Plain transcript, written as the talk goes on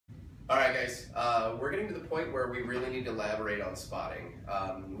All right, guys, we're getting to the point where we really need to elaborate on spotting.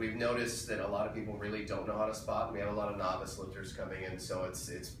 We've noticed that a lot of people really don't know how to spot, and we have a lot of novice lifters coming in, so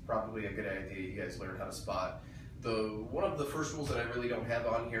it's probably a good idea you guys learn how to spot. One of the first rules that I really don't have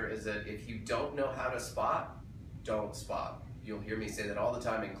on here is that if you don't know how to spot, don't spot. You'll hear me say that all the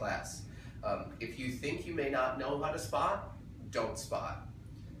time in class. If you think you may not know how to spot, don't spot.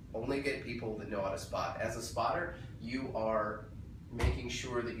 Only get people that know how to spot. As a spotter, you are making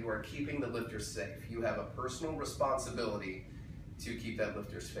sure that you are keeping the lifter safe. You have a personal responsibility to keep that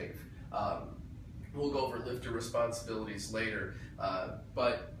lifter safe. We'll go over lifter responsibilities later,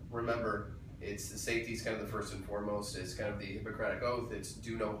 but remember, safety is kind of the first and foremost. It's kind of the Hippocratic Oath. It's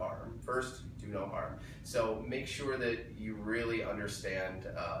do no harm. First, do no harm. So make sure that you really understand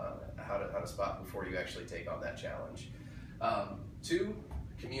how to spot before you actually take on that challenge. Two,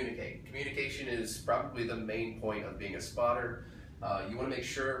 communicate. Communication is probably the main point of being a spotter. You want to make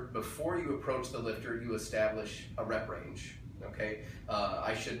sure before you approach the lifter, you establish a rep range. Okay,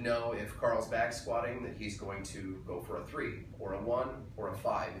 I should know if Carl's back squatting that he's going to go for a 3 or a 1 or a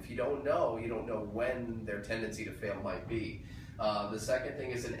 5. If you don't know when their tendency to fail might be. The second thing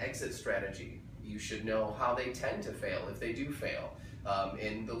is an exit strategy. You should know how they tend to fail if they do fail.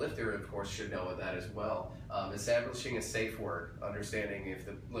 And the lifter, of course, should know that as well. Establishing a safe word, understanding if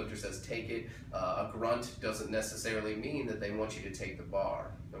the lifter says take it, a grunt doesn't necessarily mean that they want you to take the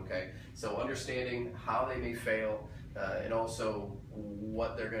bar, okay? So understanding how they may fail and also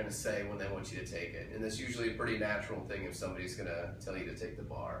what they're going to say when they want you to take it. And that's usually a pretty natural thing if somebody's going to tell you to take the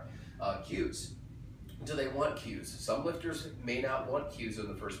bar. Cues. Do they want cues? Some lifters may not want cues in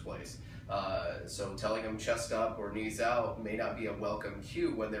the first place. So telling them chest up or knees out may not be a welcome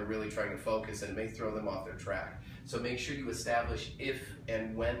cue when they're really trying to focus, and it may throw them off their track. So make sure you establish if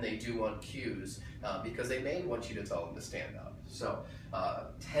and when they do want cues, because they may want you to tell them to stand up. So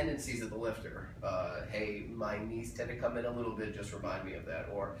tendencies of the lifter, hey, my knees tend to come in a little bit, just remind me of that,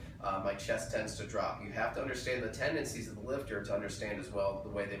 or my chest tends to drop. You have to understand the tendencies of the lifter to understand as well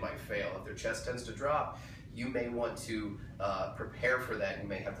the way they might fail. If their chest tends to drop, you may want to prepare for that. You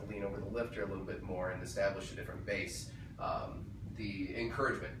may have to lean over the lifter a little bit more and establish a different base. The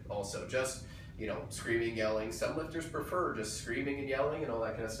encouragement also, just screaming, yelling. Some lifters prefer just screaming and yelling and all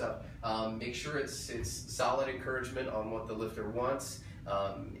that kind of stuff. Make sure it's solid encouragement on what the lifter wants.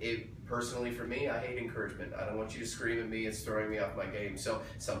 Personally for me, I hate encouragement. I don't want you to scream at me. It's throwing me off my game. So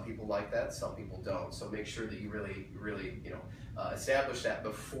some people like that, some people don't. So make sure that you really establish that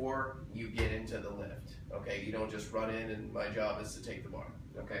before you get into the lift. Okay, you don't just run in and my job is to take the bar.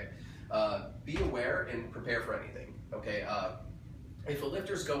 Okay, be aware and prepare for anything. Okay, if a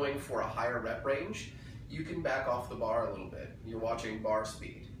lifter's going for a higher rep range, you can back off the bar a little bit. You're watching bar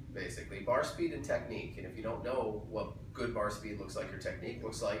speed, basically. Bar speed and technique, and if you don't know what good bar speed looks like or technique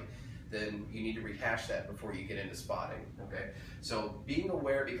looks like, then you need to rehash that before you get into spotting, okay? So being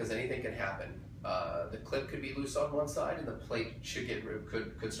aware, because anything can happen. The clip could be loose on one side and the plate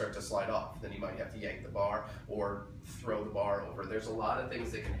could start to slide off. Then you might have to yank the bar or throw the bar over. There's a lot of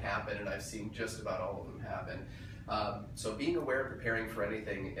things that can happen, and I've seen just about all of them happen. So being aware and preparing for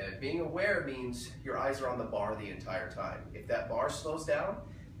anything. Being aware means your eyes are on the bar the entire time. If that bar slows down,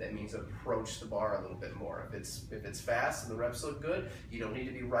 that means approach the bar a little bit more. If it's fast and the reps look good, you don't need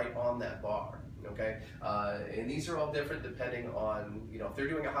to be right on that bar, okay? And these are all different depending on, if they're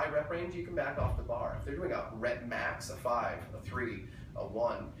doing a high rep range, you can back off the bar. If they're doing a rep max, a 5, a 3, a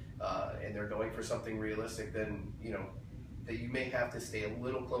 1, and they're going for something realistic, then, that you may have to stay a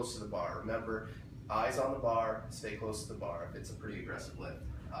little close to the bar. Remember, eyes on the bar, stay close to the bar if it's a pretty aggressive lift.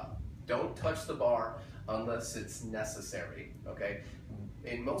 Don't touch the bar unless it's necessary, okay?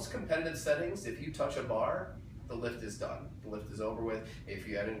 In most competitive settings, if you touch a bar, the lift is done. The lift is over with.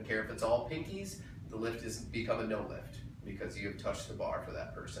 I don't care if it's all pinkies, the lift is become a no lift because you have touched the bar for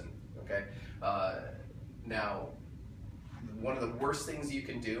that person, okay? Now, one of the worst things you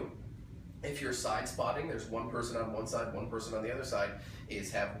can do, if you're side spotting, there's one person on one side, one person on the other side,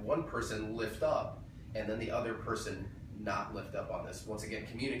 is have one person lift up and then the other person not lift up on this. Once again,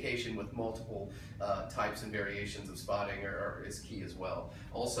 communication with multiple types and variations of spotting is key as well.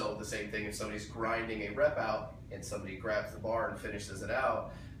 Also, the same thing if somebody's grinding a rep out and somebody grabs the bar and finishes it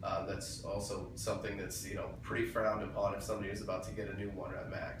out, that's also something that's pretty frowned upon if somebody is about to get a new 1 rep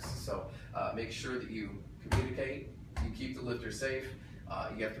max. So make sure that you communicate, you keep the lifter safe.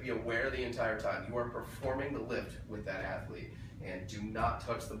 You have to be aware the entire time. You are performing the lift with that athlete, and do not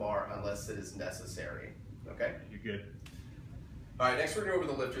touch the bar unless it is necessary. Okay? You're good. All right, next we're going to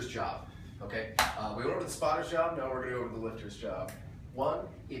go over the lifter's job. Okay? We went over the spotter's job, now we're going to go over the lifter's job. One,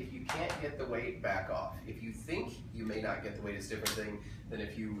 if you can't get the weight, back off. If you think you may not get the weight, it's a different thing than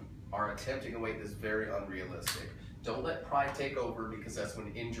if you are attempting a weight that's very unrealistic. Don't let pride take over, because that's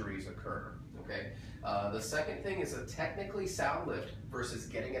when injuries occur, okay? The second thing is a technically sound lift versus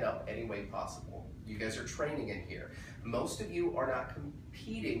getting it up any way possible. You guys are training in here. Most of you are not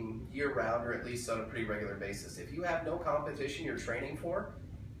competing year-round, or at least on a pretty regular basis. If you have no competition you're training for,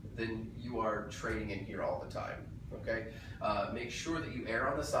 then you are training in here all the time, okay? Make sure that you err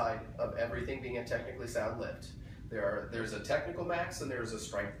on the side of everything being a technically sound lift. There's a technical max and there's a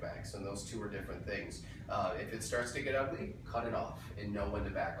strength max, and those two are different things. If it starts to get ugly, cut it off and know when to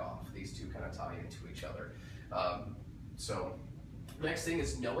back off. These two kind of tie into each other. So next thing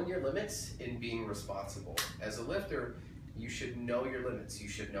is knowing your limits and being responsible. As a lifter, you should know your limits. You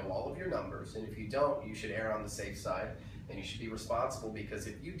should know all of your numbers, and if you don't, you should err on the safe side, and you should be responsible, because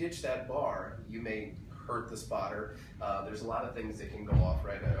if you ditch that bar, you may hurt the spotter. There's a lot of things that can go off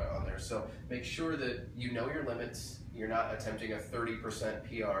right on there. So make sure that you know your limits. You're not attempting a 30%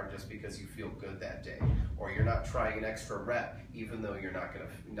 PR just because you feel good that day, or you're not trying an extra rep even though you're not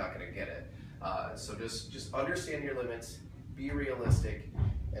gonna get it. So just understand your limits, be realistic,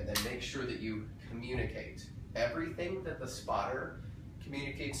 and then make sure that you communicate. Everything that the spotter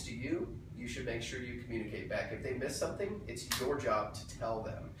communicates to you, you should make sure you communicate back. If they miss something, it's your job to tell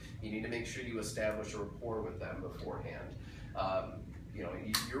them. You need to make sure you establish a rapport with them beforehand. You know,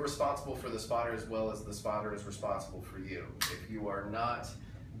 you're responsible for the spotter as well as the spotter is responsible for you. If you are not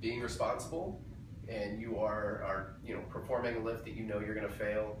being responsible and you are you know, performing a lift that you know you're going to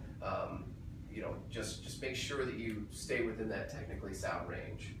fail, you know, just make sure that you stay within that technically sound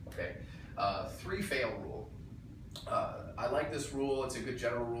range. Okay, 3 fail rule. I like this rule. It's a good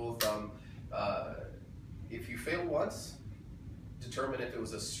general rule of thumb. If you fail once, determine if it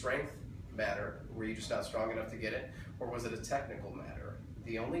was a strength matter, were you just not strong enough to get it, or was it a technical matter?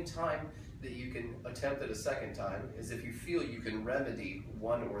 The only time that you can attempt it a second time is if you feel you can remedy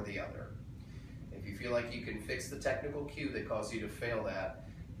one or the other. If you feel like you can fix the technical cue that caused you to fail that,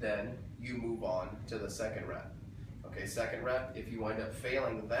 then you move on to the second rep. Okay, second rep, if you wind up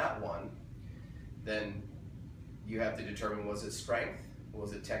failing that one, then you have to determine, was it strength,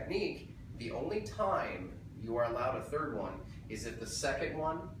 was it technique? The only time you are allowed a third one is if the second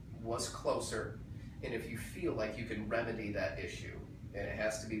one was closer, and if you feel like you can remedy that issue, and it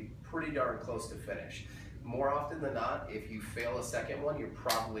has to be pretty darn close to finish. More often than not, if you fail a second one, you're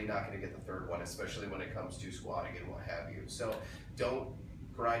probably not going to get the third one, especially when it comes to squatting and what have you. So don't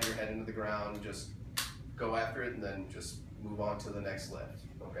grind your head into the ground, just go after it and then just move on to the next lift,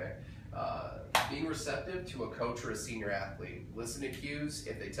 okay? Being receptive to a coach or a senior athlete. Listen to cues.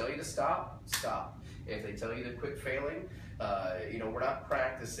 If they tell you to stop, stop. If they tell you to quit failing, you know, we're not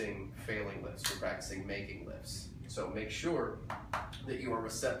practicing failing lifts, we're practicing making lifts. So make sure that you are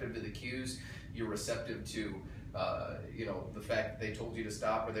receptive to the cues, you're receptive to you know, the fact that they told you to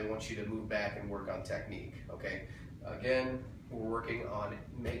stop or they want you to move back and work on technique, okay? Again, we're working on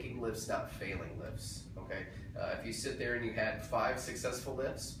making lifts, not failing lifts, okay? If you sit there and you had 5 successful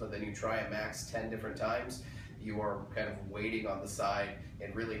lifts, but then you try a max 10 different times, you are kind of waiting on the side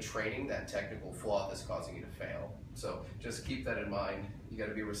and really training that technical flaw that's causing you to fail. So just keep that in mind. You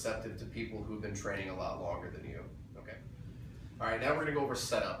gotta be receptive to people who've been training a lot longer than you, okay? All right, now we're gonna go over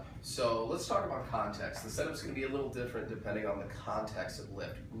setup. So let's talk about context. The setup's gonna be a little different depending on the context of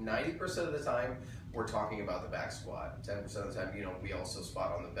lift. 90% of the time, we're talking about the back squat. 10% of the time, you know, we also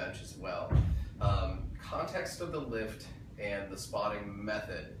spot on the bench as well. Context of the lift and the spotting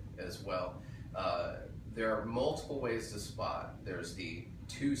method as well. There are multiple ways to spot. There's the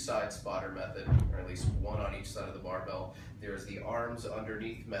 2-side spotter method, or at least one on each side of the barbell. There's the arms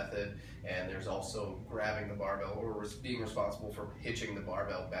underneath method, and there's also grabbing the barbell or being responsible for hitching the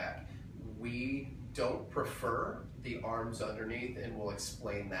barbell back. We don't prefer the arms underneath, and we'll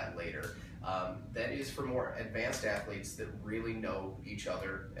explain that later. That is for more advanced athletes that really know each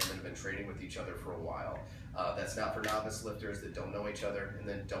other and that have been training with each other for a while. That's not for novice lifters that don't know each other and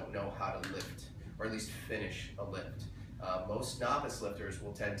then don't know how to lift, or at least finish a lift. Most novice lifters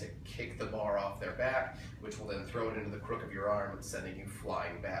will tend to kick the bar off their back, which will then throw it into the crook of your arm and sending you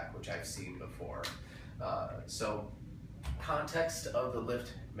flying back, which I've seen before. So context of the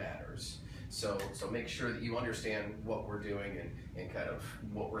lift matters. So make sure that you understand what we're doing and kind of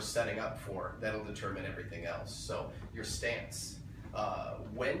what we're setting up for. That'll determine everything else. So your stance.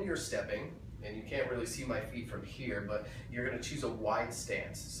 When you're stepping, and you can't really see my feet from here, but you're gonna choose a wide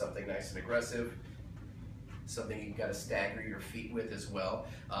stance, something nice and aggressive, something you've got to stagger your feet with as well.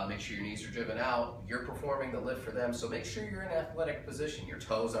 Make sure your knees are driven out. You're performing the lift for them, so make sure you're in athletic position. Your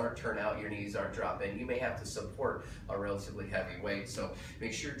toes aren't turned out, your knees aren't dropping. You may have to support a relatively heavy weight, so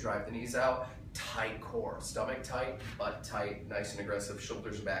make sure you drive the knees out, tight core, stomach tight, butt tight, nice and aggressive,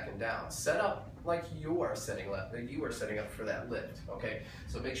 shoulders back and down. Set up like you are setting up for that lift, okay?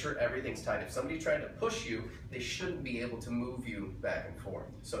 So make sure everything's tight. If somebody's trying to push you, they shouldn't be able to move you back and forth.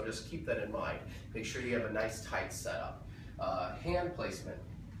 So just keep that in mind. Make sure you have a nice tight setup. Hand placement.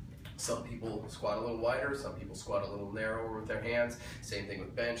 Some people squat a little wider, some people squat a little narrower with their hands. Same thing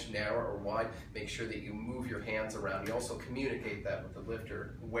with bench, narrow or wide. Make sure that you move your hands around. You also communicate that with the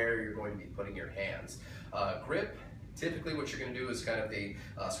lifter, where you're going to be putting your hands. Grip, typically what you're going to do is kind of the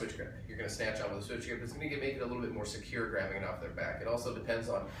switch grip. You're going to snatch on with a switch grip. It's going to make it a little bit more secure grabbing it off their back. It also depends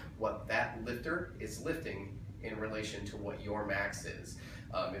on what that lifter is lifting in relation to what your max is.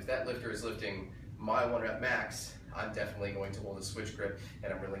 If that lifter is lifting my 1 rep max, I'm definitely going to hold a switch grip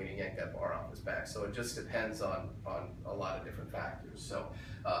and I'm really going to yank that bar off his back. So it just depends on a lot of different factors. So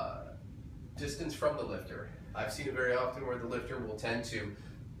distance from the lifter. I've seen it very often where the lifter will tend to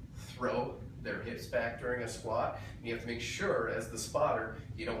throw their hips back during a squat. And you have to make sure, as the spotter,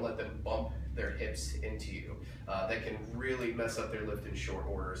 you don't let them bump their hips into you. That can really mess up their lift in short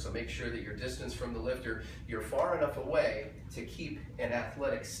order. So make sure that your distance from the lifter, you're far enough away to keep an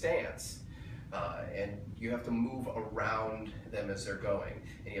athletic stance. And you have to move around them as they're going.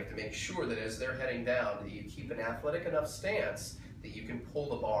 And you have to make sure that as they're heading down, that you keep an athletic enough stance that you can pull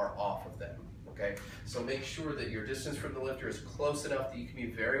the bar off of them, okay? So make sure that your distance from the lifter is close enough that you can be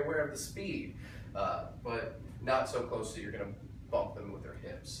very aware of the speed, but not so close that you're gonna bump them with their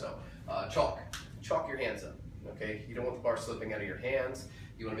hips. So chalk your hands up, okay? You don't want the bar slipping out of your hands.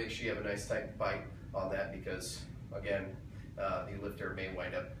 You wanna make sure you have a nice tight bite on that because, again, the lifter may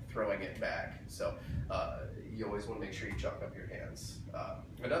wind up throwing it back. So you always want to make sure you chalk up your hands.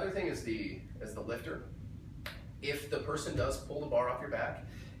 Another thing is as the lifter, if the person does pull the bar off your back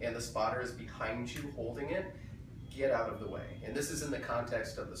and the spotter is behind you holding it, get out of the way. And this is in the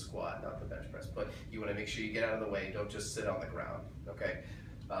context of the squat, not the bench press, but you want to make sure you get out of the way. Don't just sit on the ground, okay?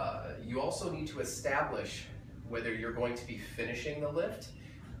 You also need to establish whether you're going to be finishing the lift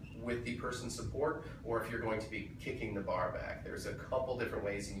with the person's support, or if you're going to be kicking the bar back. There's a couple different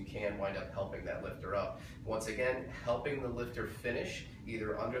ways and you can wind up helping that lifter up. Once again, helping the lifter finish,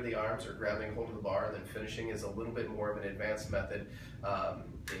 either under the arms or grabbing hold of the bar, and then finishing is a little bit more of an advanced method.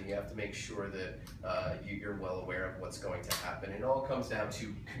 And you have to make sure that you're well aware of what's going to happen. It all comes down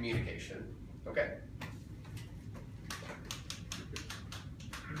to communication, okay?